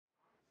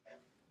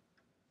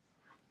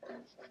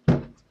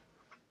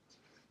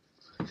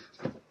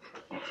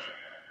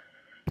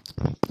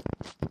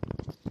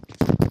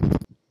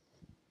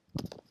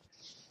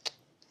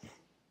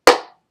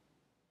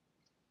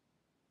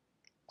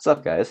What's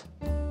up, guys?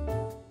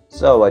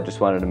 So I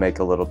just wanted to make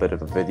a little bit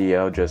of a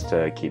video just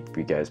to keep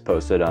you guys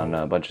posted on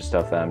a bunch of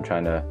stuff that I'm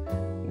trying to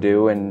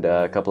do, and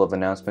a couple of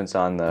announcements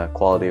on the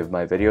quality of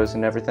my videos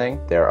and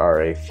everything. There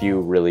are a few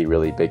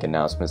really big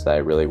announcements that I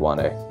really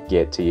want to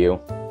get to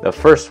you. The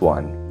first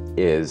one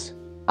is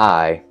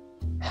I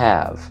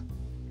have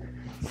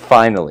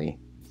finally,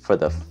 for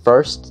the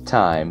first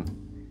time,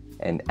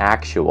 an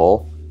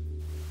actual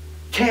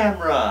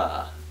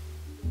camera.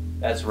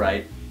 That's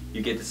right.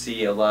 You get to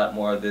see a lot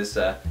more of this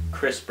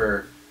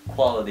crisper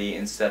quality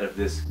instead of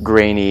this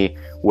grainy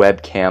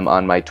webcam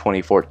on my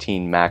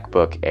 2014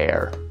 MacBook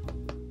Air.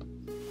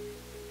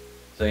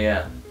 So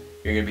yeah,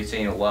 you're gonna be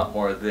seeing a lot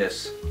more of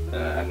this.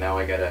 Now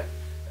I gotta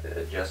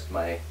adjust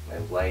my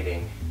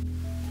lighting.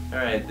 All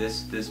right,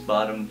 this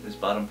bottom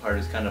part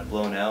is kind of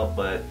blown out,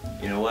 but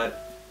you know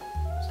what?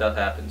 Stuff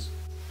happens.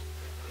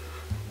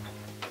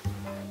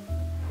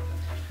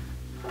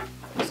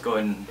 Let's go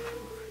ahead and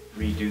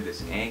redo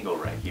this angle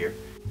right here.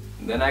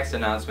 The next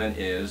announcement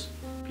is,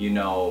 you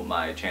know,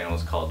 my channel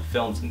is called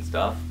Films and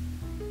Stuff,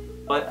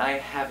 but I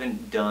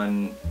haven't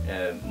done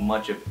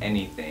much of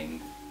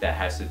anything that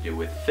has to do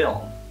with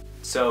film.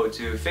 So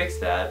to fix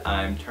that,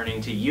 I'm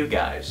turning to you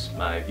guys,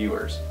 my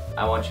viewers.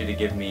 I want you to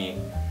give me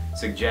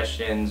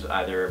suggestions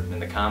either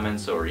in the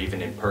comments or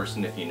even in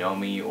person if you know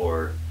me,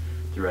 or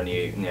through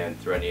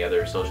any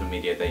other social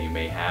media that you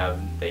may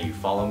have that you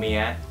follow me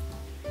at.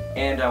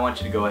 And I want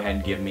you to go ahead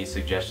and give me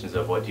suggestions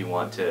of what you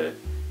want to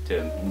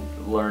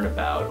learn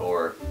about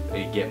or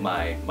get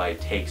my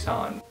takes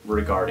on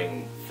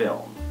regarding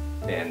film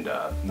and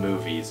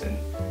movies and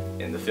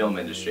in the film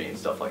industry and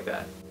stuff like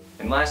that.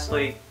 And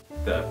lastly,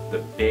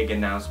 the big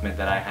announcement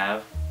that I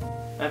have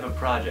a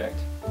project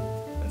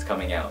that's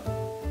coming out.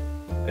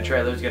 The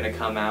trailer's gonna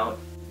come out,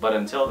 but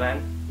until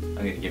then, I'm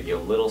gonna give you a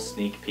little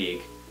sneak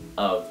peek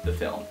of the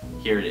film.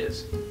 Here it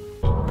is.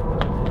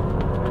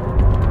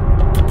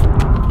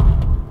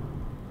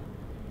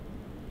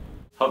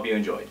 Hope you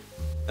enjoyed.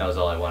 That was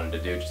all I wanted to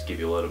do, just give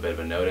you a little bit of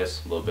a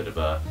notice, a little bit of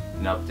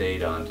an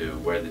update onto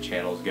where the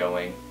channel's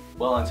going.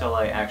 Well, until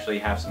I actually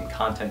have some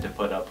content to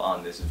put up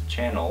on this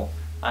channel,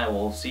 I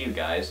will see you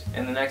guys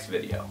in the next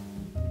video.